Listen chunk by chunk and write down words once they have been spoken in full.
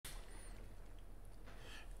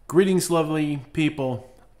Greetings, lovely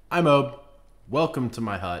people. I'm Ob. Welcome to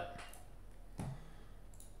my hut. At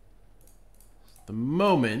the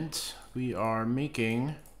moment, we are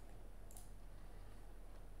making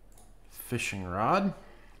fishing rod.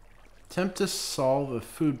 Attempt to solve a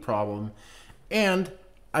food problem. And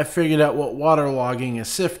I figured out what waterlogging a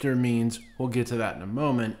sifter means. We'll get to that in a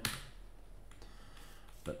moment.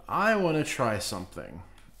 But I want to try something.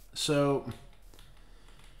 So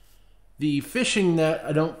the fishing net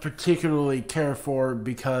I don't particularly care for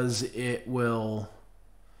because it will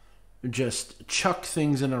just chuck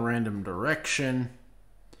things in a random direction.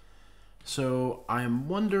 So I'm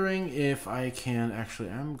wondering if I can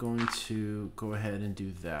actually, I'm going to go ahead and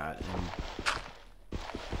do that. And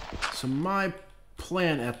so my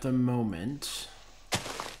plan at the moment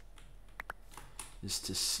is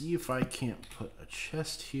to see if I can't put a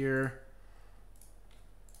chest here,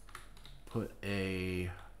 put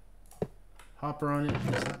a hopper on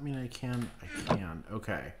it. Does that mean I can? I can.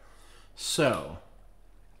 Okay. So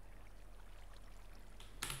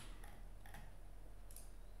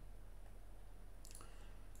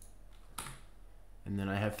and then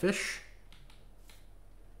I have fish.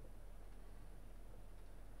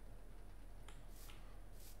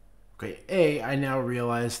 Okay, I now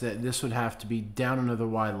realize that this would have to be down another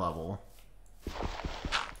Y level.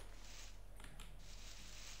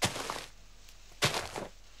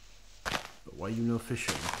 Why you no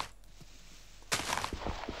fishing?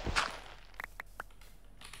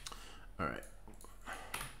 Alright.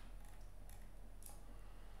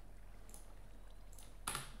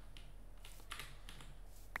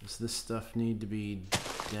 Does this stuff need to be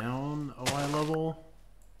down a Y level?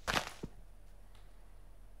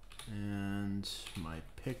 And my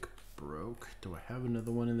pick broke. Do I have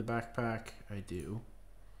another one in the backpack? I do.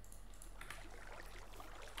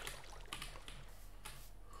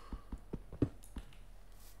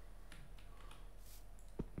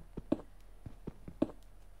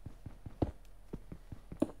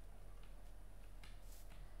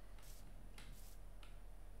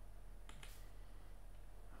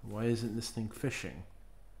 Why isn't this thing fishing?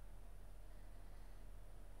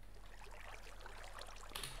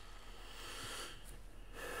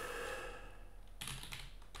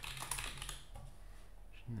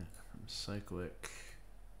 From cyclic.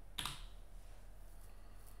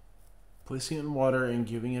 Placing it in water and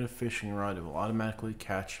giving it a fishing rod, it will automatically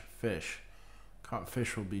catch fish. Caught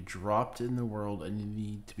fish will be dropped in the world and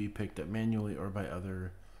need to be picked up manually or by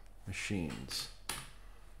other machines.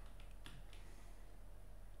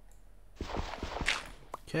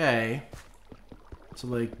 Okay, so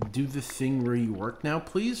like, do the thing where you work now,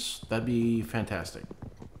 please? That'd be fantastic.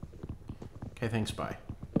 Okay, thanks, bye.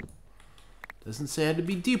 Doesn't say it had to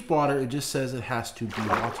be deep water, it just says it has to be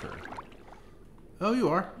water. Oh, you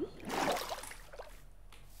are.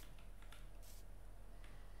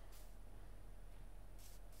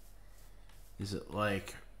 Is it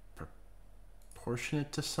like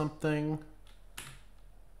proportionate to something?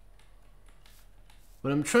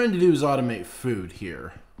 What I'm trying to do is automate food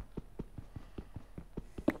here.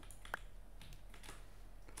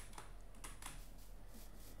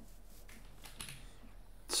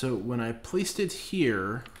 So when I placed it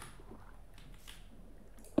here,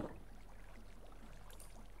 I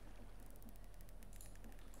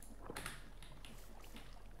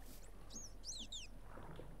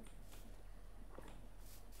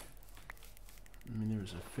mean, there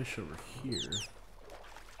was a fish over here.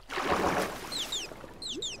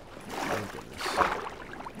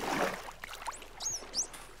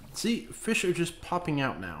 See, fish are just popping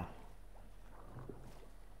out now.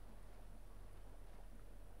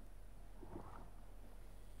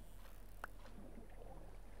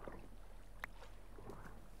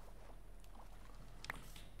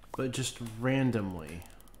 But just randomly.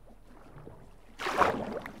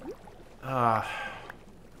 Alright.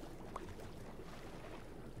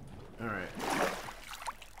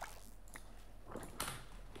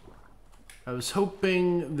 I was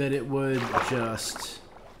hoping that it would just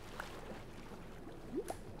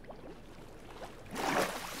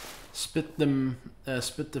spit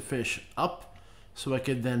the fish up, so I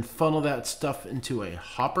could then funnel that stuff into a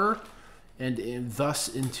hopper, and thus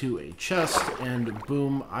into a chest, and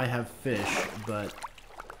boom, I have fish. But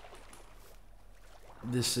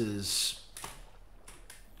this is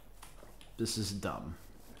dumb.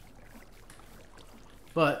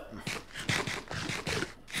 But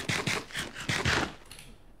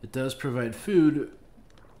it does provide food,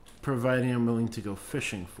 providing I'm willing to go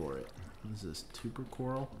fishing for it. What is this, tuber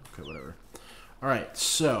coral? Okay, whatever. Alright,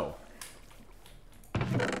 so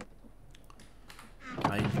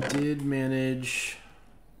I did manage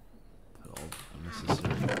put all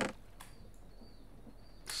unnecessary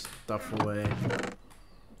stuff away.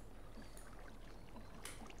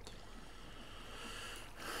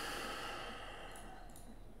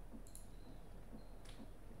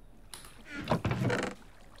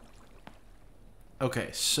 Okay,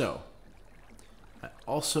 so I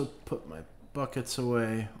also put my buckets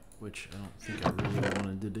away, which I don't think I really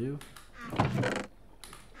wanted to do.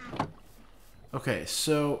 Okay,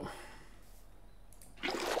 so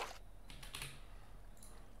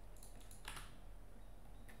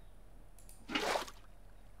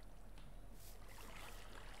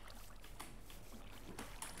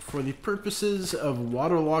for the purposes of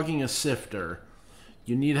waterlogging a sifter,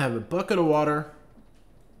 you need to have a bucket of water.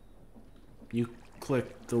 You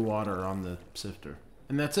click the water on the sifter,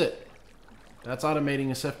 and that's it. That's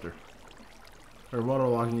automating a sifter, or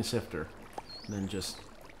waterlogging a sifter. And then just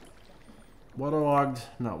waterlogged,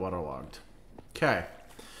 not waterlogged. Okay,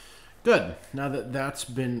 good. Now that that's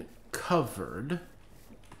been covered,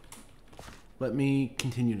 let me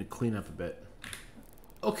continue to clean up a bit.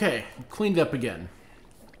 Okay, cleaned up again.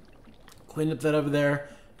 Cleaned up that over there.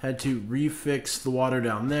 Had to refix the water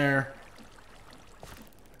down there.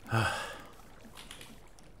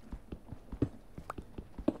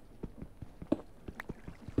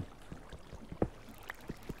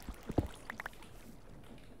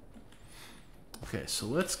 Okay, so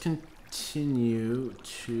let's continue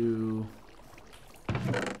to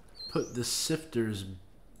put the sifters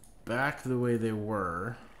back the way they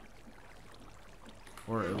were.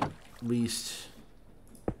 Or at least...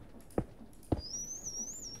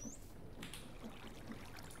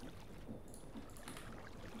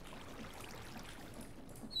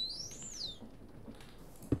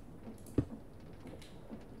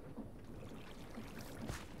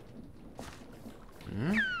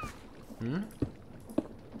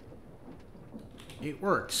 It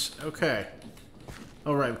works. Okay.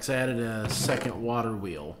 Oh, right, because I added a second water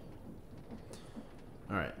wheel.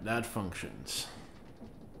 Alright, that functions.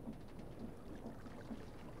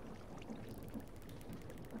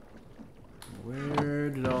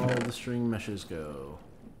 Where did all the string meshes go?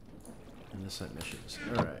 And the set meshes.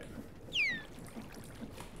 Alright.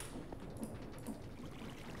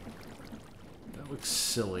 That looks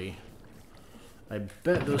silly. I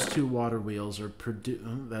bet those two water wheels are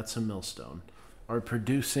that's a millstone. Are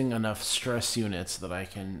producing enough stress units that I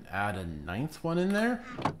can add a 9th one in there?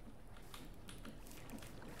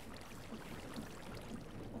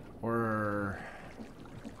 Or...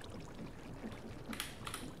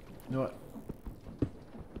 You know what?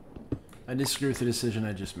 I disagree with the decision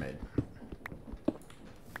I just made.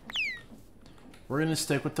 We're gonna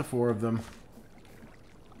stick with the 4 of them.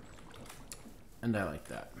 And I like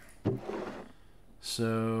that.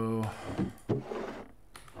 So...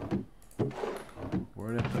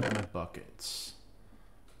 where did I put my buckets?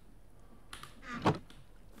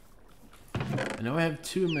 I know I have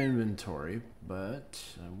 2 in my inventory, but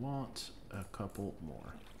I want a couple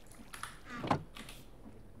more.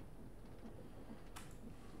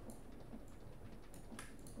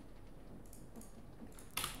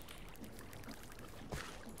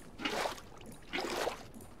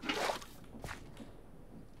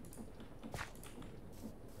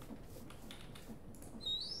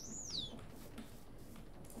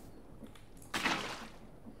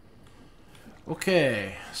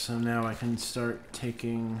 Okay, so now I can start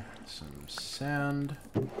taking some sand.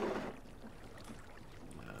 2,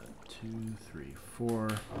 3, 4.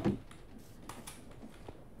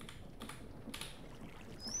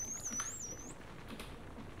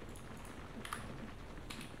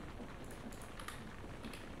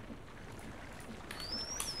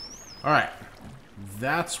 All right,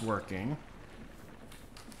 that's working.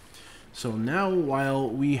 So now while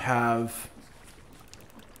we have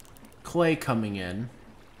clay coming in,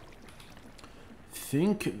 I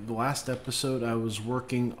think the last episode I was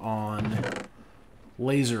working on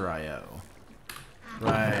laser IO.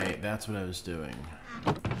 Right, that's what I was doing.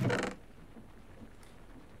 But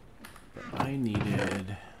I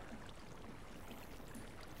needed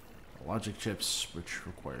logic chips, which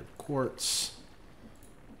required quartz.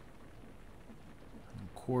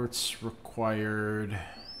 And quartz required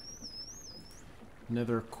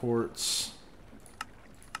nether quartz.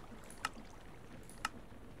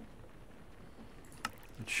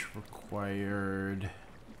 Which required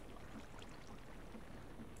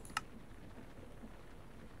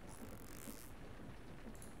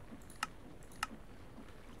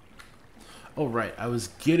oh right, I was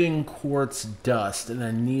getting quartz dust and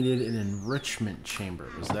I needed an enrichment chamber.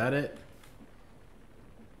 Was that it?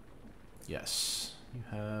 Yes. You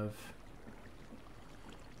have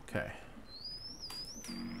okay.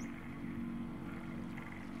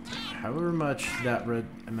 however much that red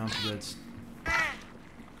amount of reds.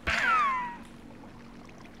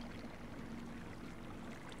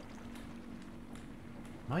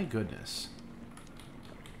 My goodness.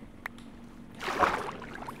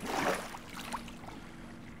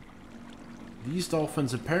 These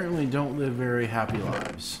dolphins apparently don't live very happy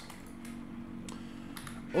lives.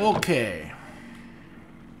 Okay.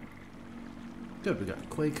 Good, we got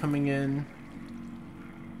clay coming in.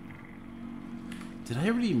 Did I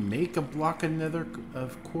already make a block of nether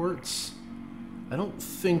of quartz? I don't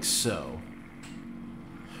think so.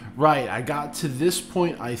 Right, I got to this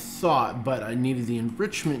point, I thought, but I needed the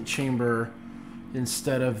enrichment chamber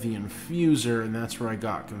instead of the infuser, and that's where I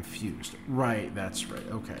got confused. Right, that's right,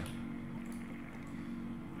 okay.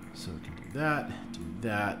 So we can do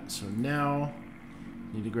that. So now,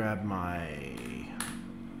 I need to grab my...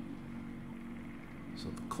 So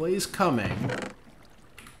the clay's coming.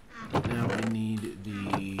 Now I need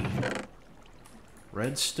the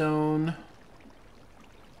redstone.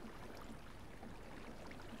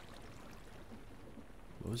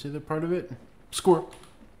 What was the other part of it? Score.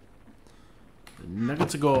 The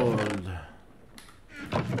nuggets of gold.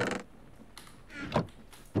 I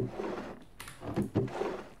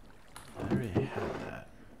already had that.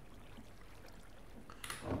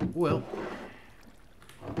 Well.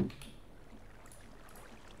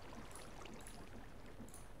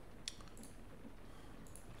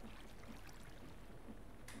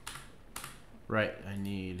 Right, I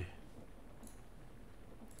need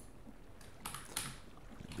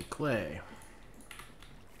the clay.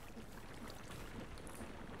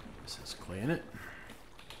 This has clay in it.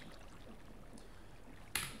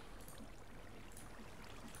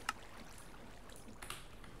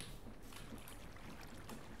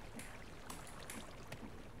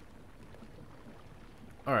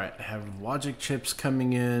 Alright, I have logic chips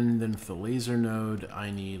coming in. Then for the laser node, I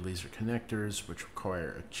need laser connectors, which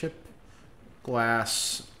require a chip,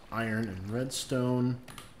 glass, iron, and redstone.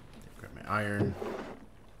 Grab my iron.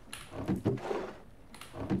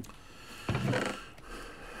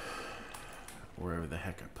 Wherever the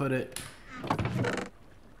heck I put it.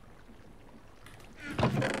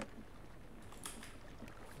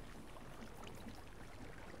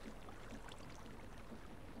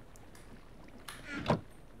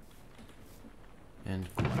 And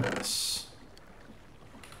glass.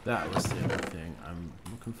 That was the other thing I'm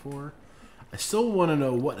looking for. I still want to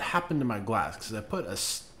know what happened to my glass, because I put a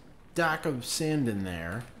stack of sand in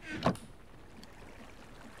there.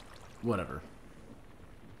 Whatever.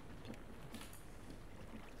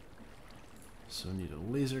 So I need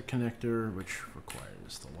a laser connector, which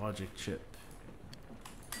requires the logic chip.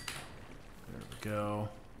 There we go.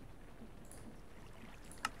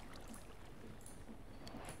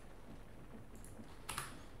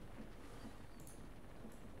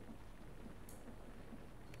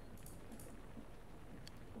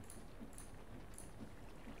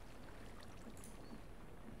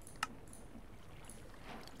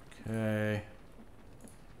 Okay.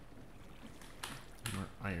 More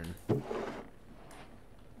iron.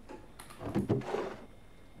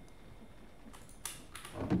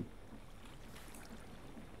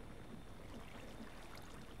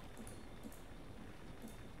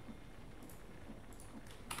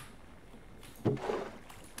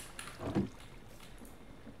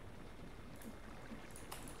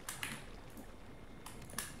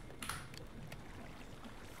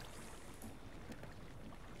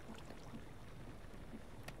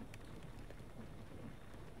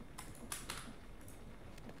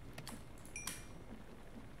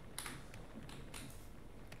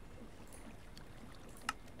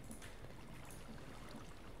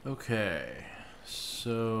 Okay,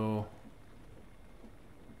 so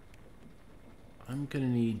I'm gonna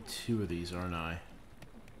need 2 of these, aren't I?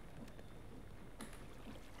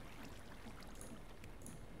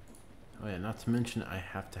 Oh yeah, not to mention I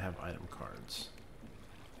have to have item cards.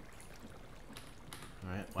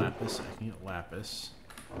 Alright, lapis, I can get lapis.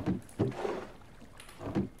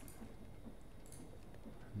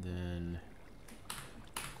 Then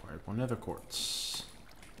acquired 1 nether quartz.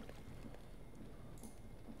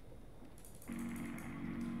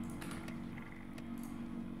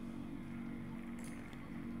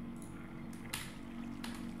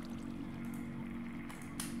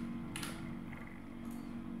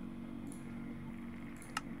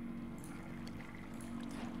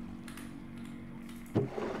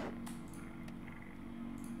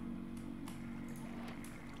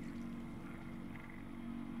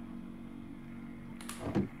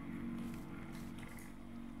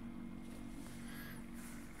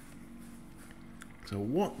 So I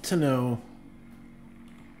want to know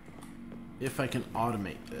if I can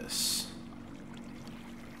automate this.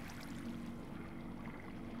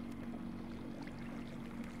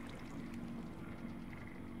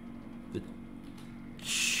 The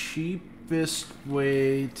cheapest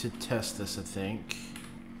way to test this, I think.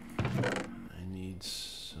 I need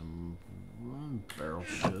some... barrel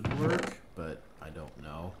should work, but I don't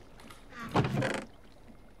know.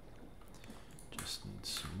 Just need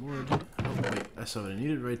some wood. Oh, wait, I saw what I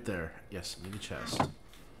needed right there. Yes, I need a chest.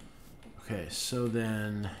 Okay, so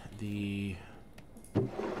then the...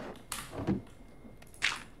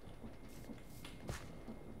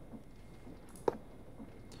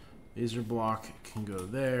 laser block can go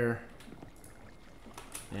there.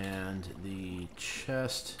 And the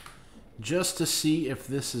chest, just to see if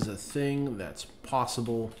this is a thing that's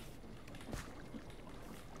possible.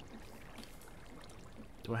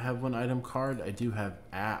 Do I have one item card? I do have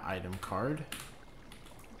an item card.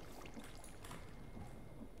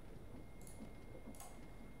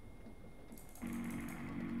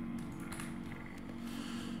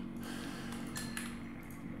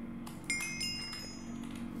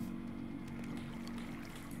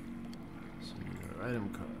 So another item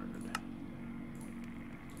card.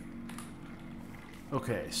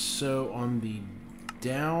 Okay, so on the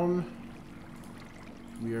down,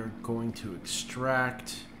 we are going to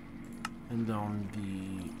extract, and on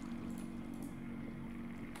the,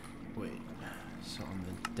 wait, so on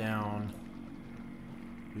the down,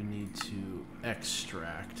 we need to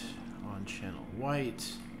extract on channel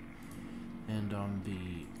white, and on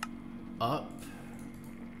the up,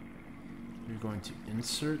 you're going to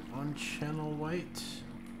insert on channel white.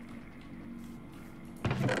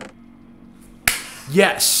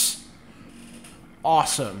 Yes!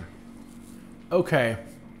 Awesome. Okay.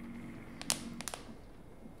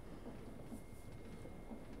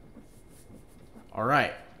 All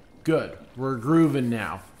right. Good. We're grooving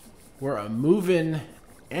now. We're a moving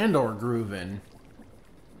and or grooving.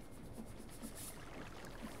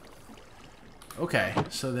 Okay.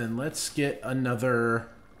 So then let's get another,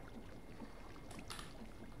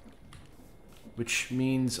 which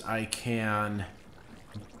means I can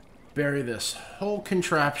bury this whole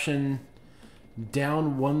contraption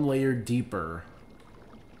down one layer deeper,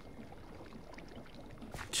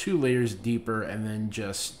 2 layers deeper, and then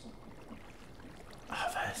just...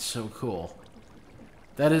 oh, that's so cool.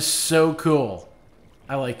 That is so cool.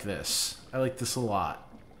 I like this. I like this a lot,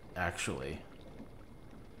 actually.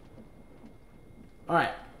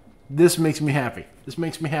 Alright. This makes me happy. This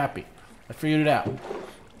makes me happy. I figured it out.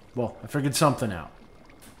 Well, I figured something out.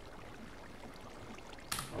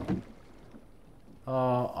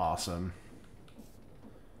 Oh, awesome.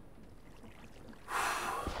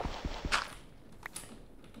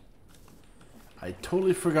 I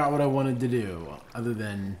totally forgot what I wanted to do, other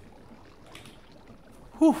than...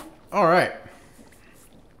 whew, alright.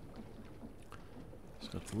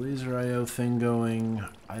 Just got the laser IO thing going,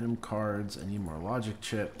 item cards, I need more logic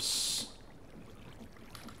chips.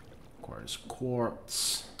 Requires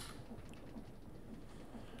quartz.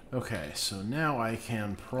 Okay, so now I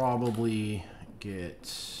can probably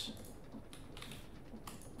get...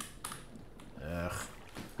 ugh.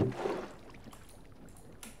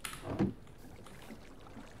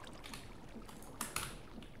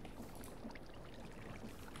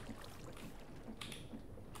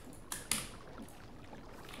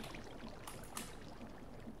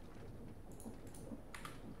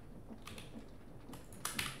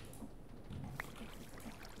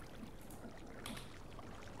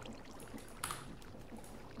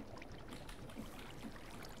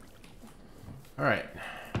 Alright,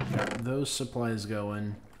 got those supplies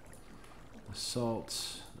going. The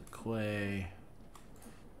salt, the clay,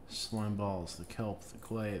 slime balls, the kelp, the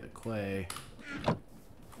clay.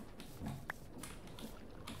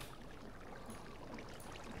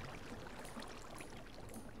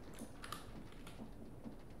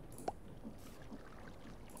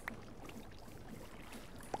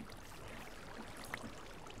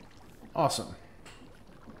 Awesome.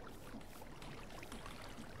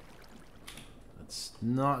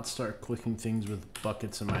 Not start clicking things with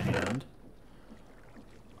buckets in my hand.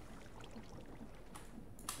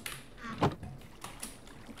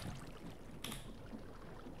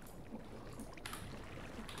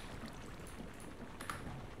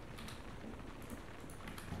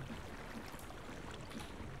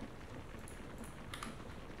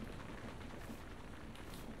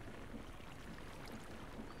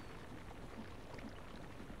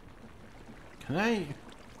 Can I...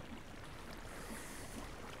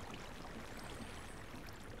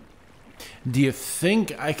 do you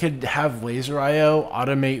think I could have laser IO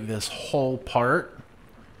automate this whole part?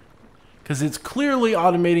 because it's clearly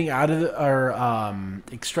automating out of the, or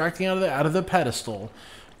extracting out of the pedestal.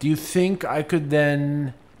 Do you think I could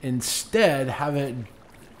then instead have it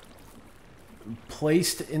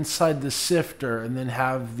placed inside the sifter and then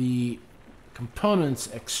have the components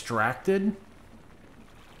extracted?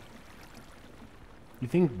 You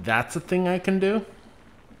think that's a thing I can do?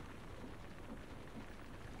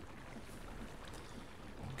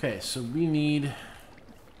 Okay, so we need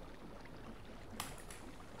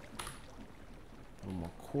a little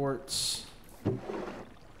more quartz,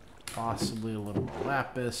 possibly a little more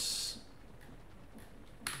lapis.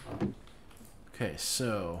 Okay,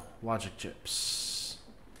 so logic chips.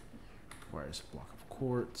 Requires a block of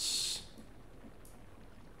quartz.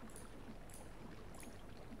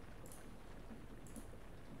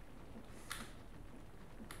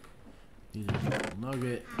 Need a little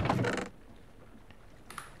nugget.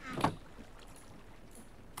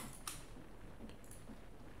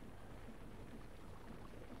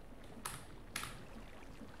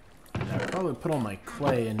 And I probably put all my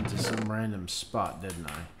clay into some random spot, didn't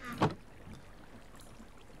I?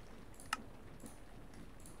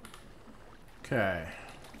 Okay.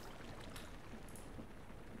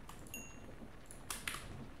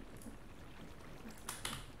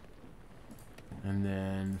 And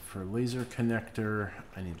then for laser connector,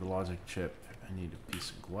 I need the logic chip. I need a piece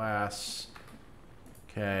of glass.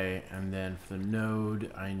 Okay, and then for the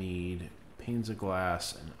node, I need panes of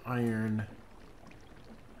glass and iron.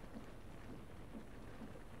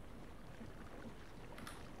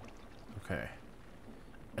 Okay.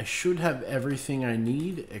 I should have everything I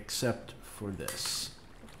need except for this.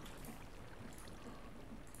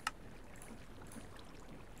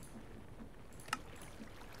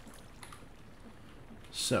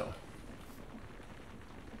 So,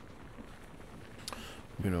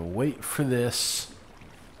 I'm going to wait for this.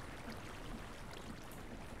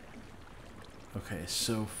 Okay,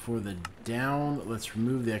 so for the down, let's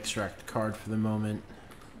remove the extract card for the moment.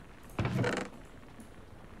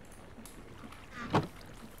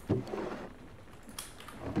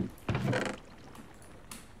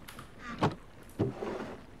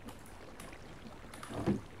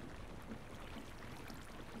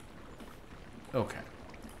 Okay.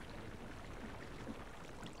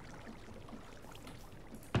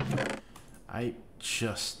 I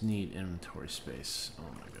just need inventory space. Oh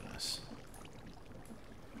my goodness.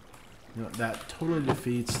 You know, that totally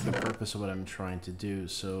defeats the purpose of what I'm trying to do.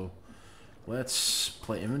 So let's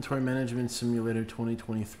play Inventory Management Simulator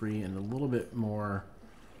 2023 in a little bit more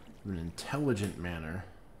of an intelligent manner.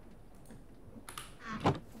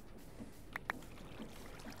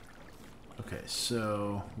 Okay,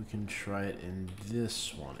 so we can try it in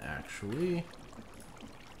this one, actually.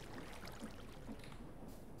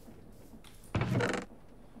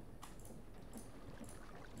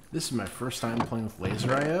 This is my first time playing with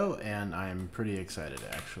Laser IO, and I'm pretty excited,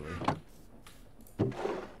 actually.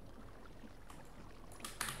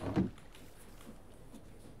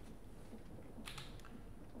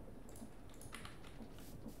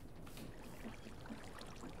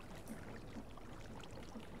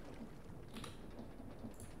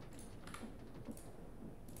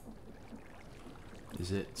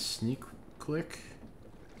 Is it sneak click?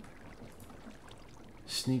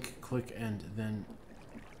 Sneak click and then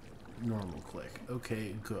normal click.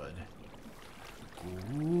 Okay, good.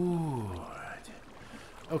 Good.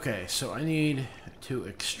 Okay, so I need to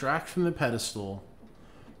extract from the pedestal,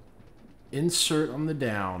 insert on the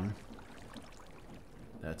down.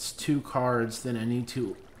 That's 2 cards. Then I need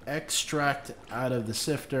to extract out of the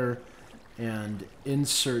sifter and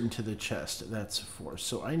insert into the chest. That's 4.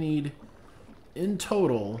 So I need, in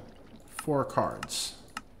total, 4 cards.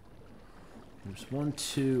 There's 1,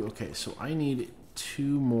 2. Okay, so I need 2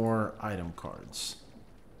 more item cards.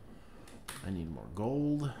 I need more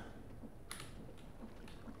gold.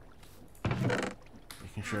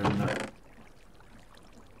 Making sure I'm not...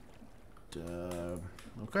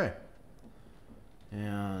 okay.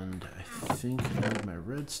 And I think I need my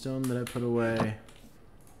redstone that I put away.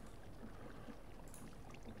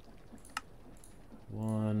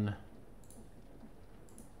 1.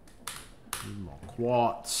 Need more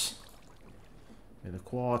quartz. May the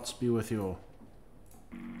quartz be with you.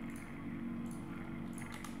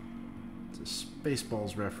 It's a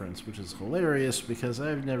Spaceballs reference, which is hilarious because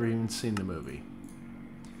I've never even seen the movie.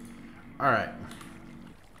 Alright.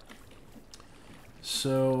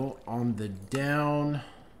 So, on the down,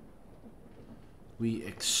 we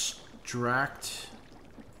extract...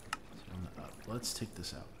 On the up. Let's take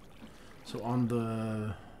this out. So, on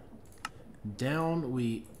the down,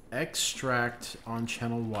 we extract on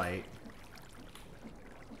channel white.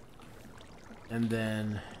 And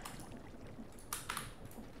then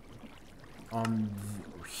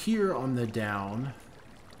here on the down,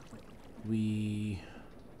 we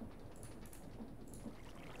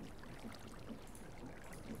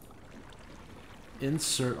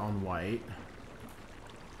insert on white.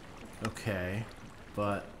 Okay,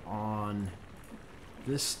 but on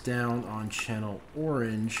this down on channel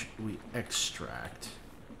orange, we extract.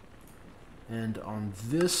 And on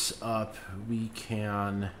this up, we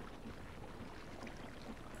can,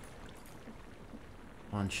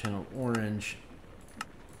 on channel orange,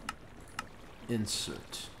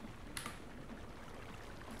 insert.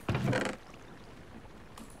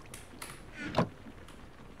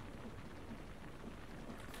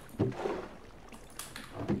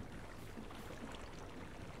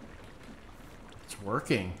 It's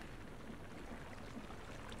working.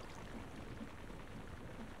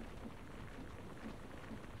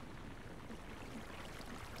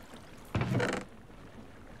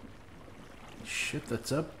 Shit,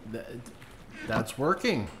 that's up. That's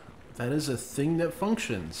working. That is a thing that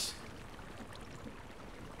functions.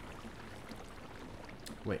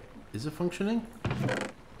 Wait, is it functioning?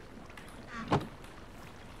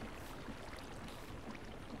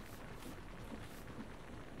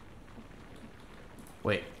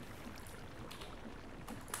 Wait.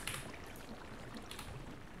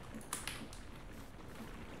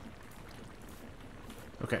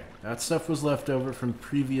 Okay, that stuff was left over from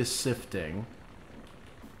previous sifting.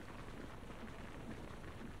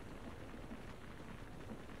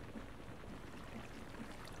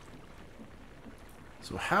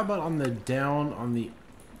 So how about on the down on the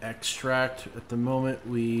extract? At the moment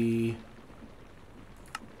we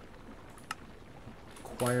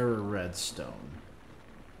acquire a redstone.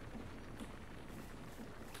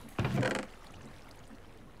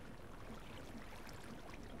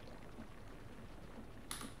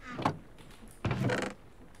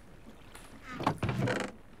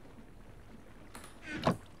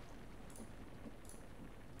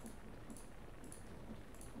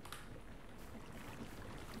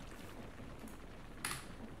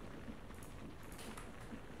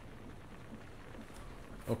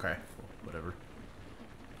 Okay, whatever.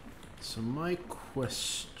 So my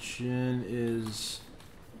question is,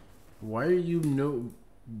 why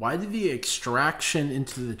did the extraction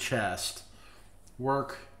into the chest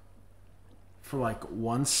work for like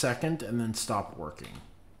 1 second and then stop working?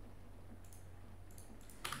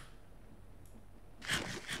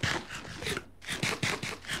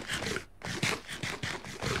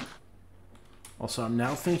 Also, I'm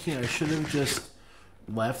now thinking I should have just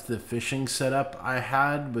left the fishing setup I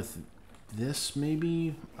had with this,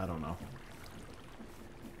 maybe? I don't know.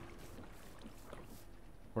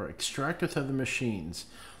 Or extract with other machines.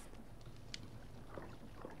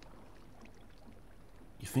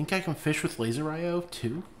 You think I can fish with laser IO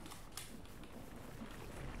too?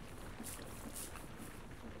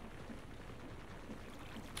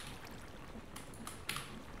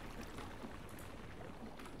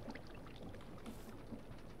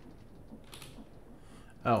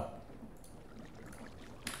 Oh.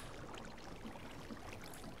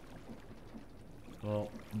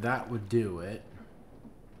 Well, that would do it.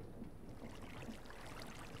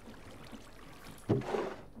 So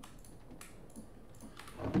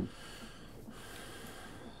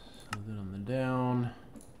then on the down.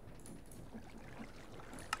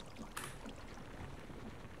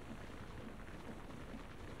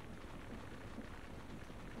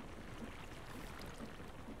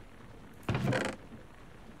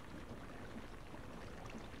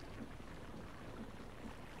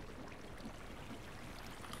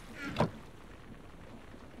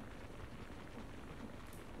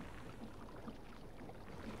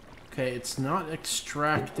 Okay, it's not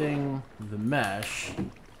extracting the mesh.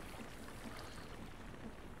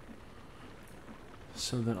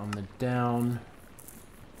 So then on the down,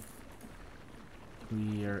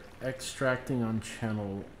 we are extracting on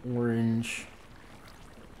channel orange.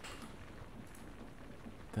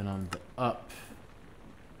 Then on the up,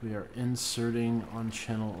 we are inserting on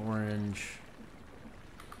channel orange.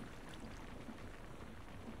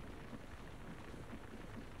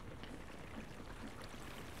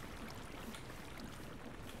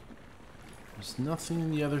 There's nothing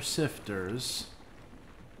in the other sifters.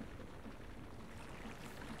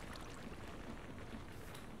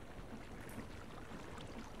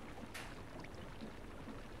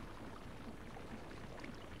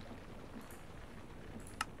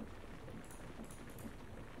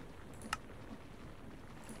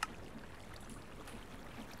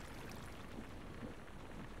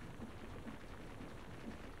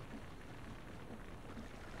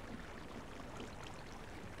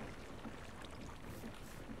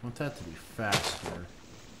 I want that to be faster.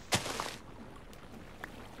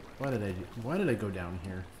 Why did I go down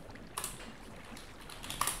here?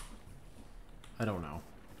 I don't know.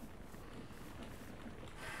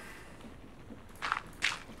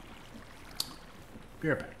 Be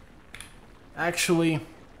right back. Actually,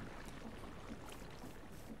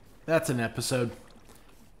 that's an episode.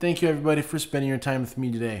 Thank you everybody for spending your time with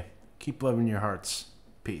me today. Keep loving your hearts.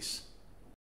 Peace.